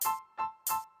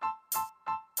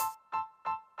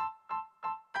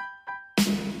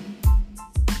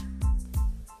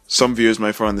Some viewers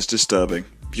may find this disturbing.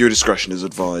 Viewer discretion is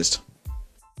advised.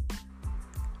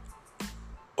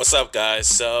 What's up, guys?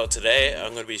 So today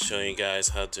I'm going to be showing you guys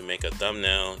how to make a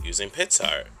thumbnail using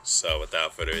PicsArt. So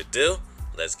without further ado,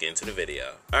 let's get into the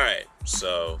video. Alright,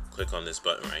 so click on this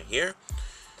button right here.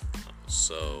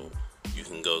 So you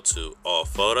can go to all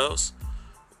photos,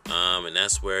 and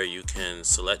that's where you can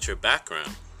select your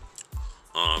background.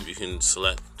 You can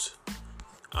select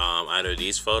either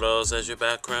these photos as your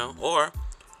background, or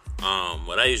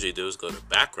what I usually do is go to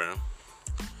background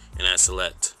and I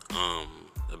select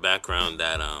the background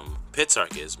that PicsArt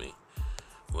gives me,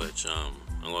 which I'm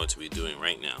going to be doing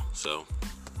right now. So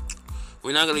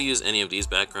we're not going to use any of these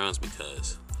backgrounds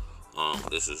because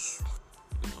this is,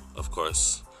 of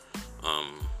course,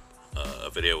 a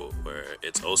video where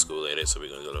it's old school related. So we're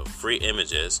going to go to free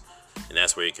images, and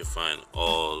that's where you can find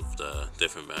all of the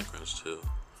different backgrounds too.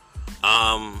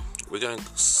 We're gonna,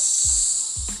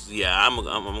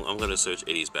 I'm gonna search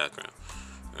 80s background,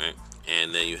 right?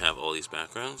 And then you have all these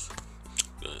backgrounds.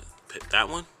 I'm gonna pick that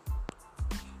one.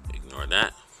 Ignore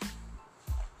that.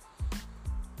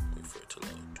 Wait for it to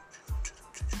load.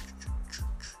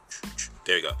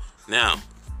 There you go. Now,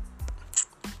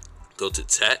 go to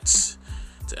text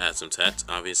to add some text.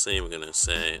 Obviously, we're gonna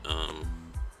say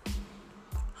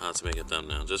how to make a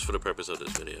thumbnail, just for the purpose of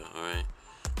this video. All right.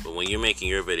 But when you're making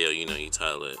your video, you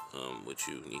title it what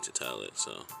you need to title it.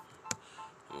 So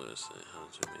I'm gonna say how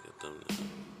to make a thumbnail.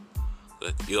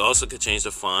 But you also could change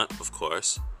the font, of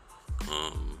course,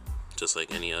 just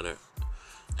like any other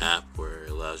app where it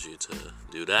allows you to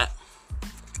do that.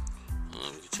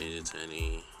 You can change it to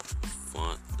any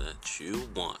font that you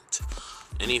want.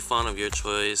 Any font of your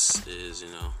choice is, it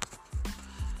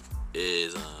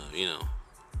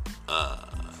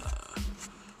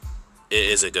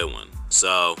is a good one.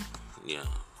 So, yeah,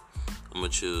 I'm gonna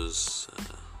choose.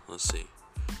 Let's see.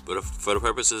 But for the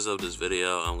purposes of this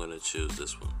video, I'm gonna choose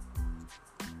this one.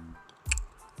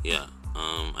 Yeah.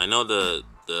 I know the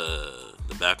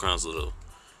background's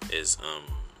is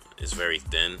very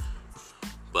thin,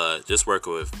 but just work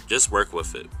with it. Just work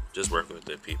with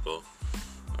it, people.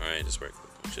 All right, just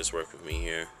work with me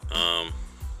here.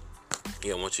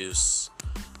 Yeah, once you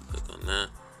click on that.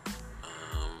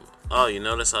 Oh, you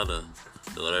notice how the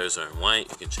letters are in white?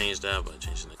 You can change that by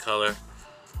changing the color.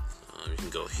 You can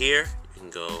go here, you can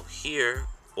go here,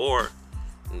 or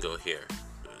you can go here,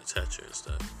 do the texture and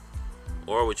stuff.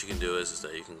 Or what you can do is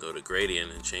that you can go to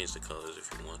gradient and change the colors if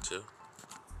you want to.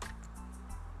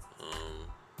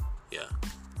 Yeah.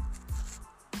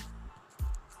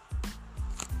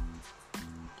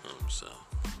 So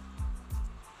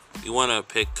you want to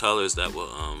pick colors that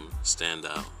will stand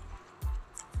out.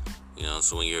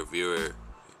 So when your viewer,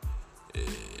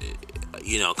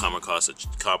 come across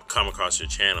your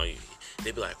channel,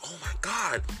 they'd be like, "Oh my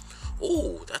God,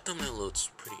 oh, that thumbnail looks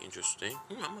pretty interesting.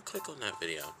 I'm gonna click on that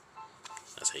video."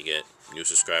 That's how you get new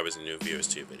subscribers and new viewers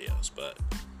to your videos. But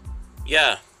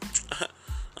yeah,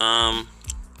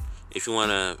 if you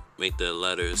want to make the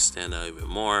letters stand out even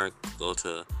more, go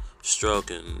to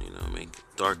stroke and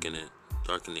darken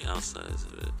the outsides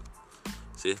of it.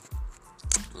 See,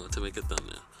 to make a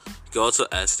thumbnail. You can also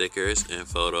add stickers and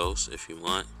photos if you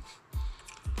want.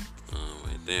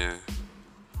 Right there.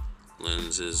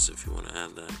 Lenses if you want to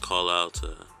add that. Call out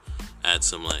to add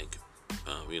some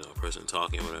person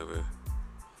talking, whatever.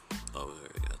 Oh,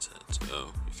 there we got text.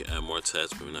 Oh, you can add more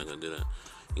text, but we're not gonna do that.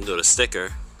 You can go to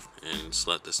sticker and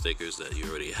select the stickers that you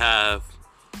already have,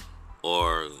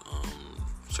 or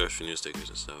search for new stickers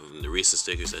and stuff, and the recent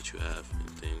stickers that you have and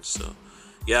things. So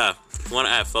yeah, if you want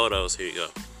to add photos, here you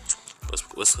go.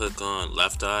 Let's click on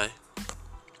Left Eye.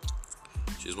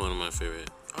 She's one of my favorite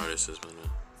artists, by the way.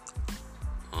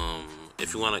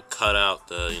 If you want to cut out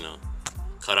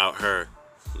cut out her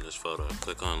in this photo,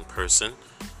 click on Person.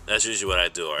 That's usually what I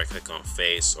do, or I click on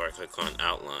Face, or I click on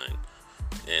Outline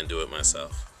and do it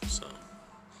myself. So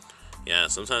yeah,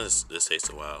 sometimes this takes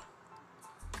a while.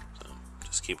 So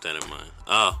just keep that in mind.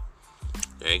 Oh,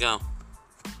 there you go.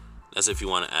 That's if you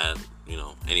want to add,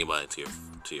 anybody to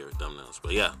your thumbnails.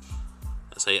 But yeah,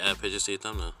 that's how you add pictures to your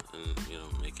thumbnail, and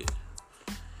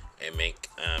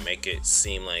make it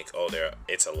seem like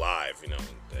it's alive.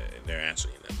 They're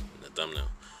actually in the thumbnail.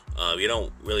 You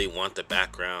don't really want the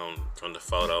background from the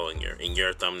photo in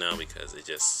your thumbnail because it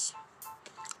just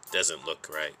doesn't look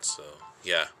right. So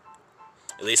yeah,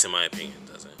 at least in my opinion,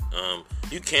 it doesn't.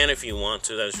 You can if you want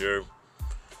to. That's your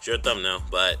thumbnail.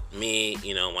 But me,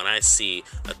 when I see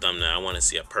a thumbnail, I want to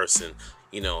see a person.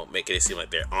 Making it seem like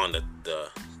they're on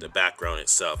the background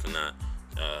itself, and not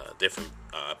different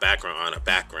background on a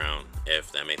background,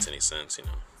 if that makes any sense,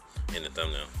 in the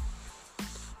thumbnail.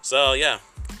 So yeah,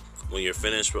 when you're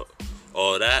finished with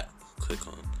all that, click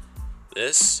on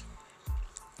this.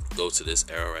 Go to this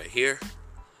arrow right here.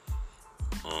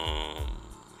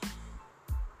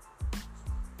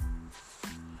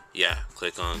 Yeah,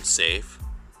 click on save.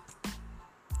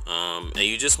 And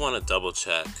you just want to double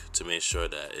check to make sure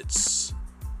that it's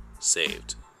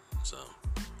saved. So,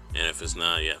 and if it's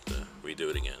not, you have to redo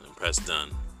it again and press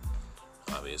done.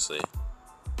 Obviously.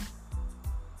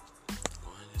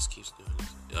 Why it just keeps doing this?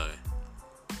 Okay.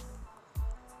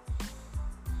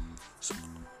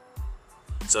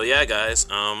 So yeah, guys,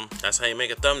 that's how you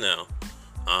make a thumbnail.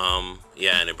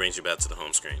 Yeah, and it brings you back to the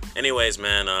home screen. Anyways,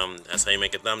 man, that's how you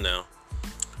make a thumbnail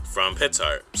from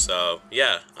PixArt. So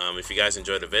yeah, if you guys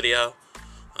enjoyed the video,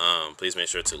 please make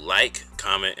sure to like,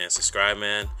 comment, and subscribe,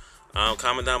 man.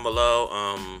 Comment down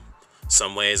below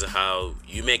some ways of how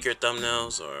you make your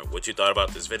thumbnails or what you thought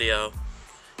about this video,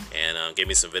 and give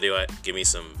me some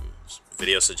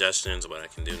video suggestions of what I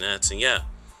can do next. And yeah,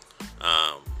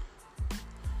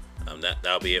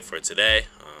 that'll be it for today.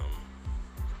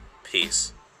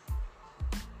 Peace.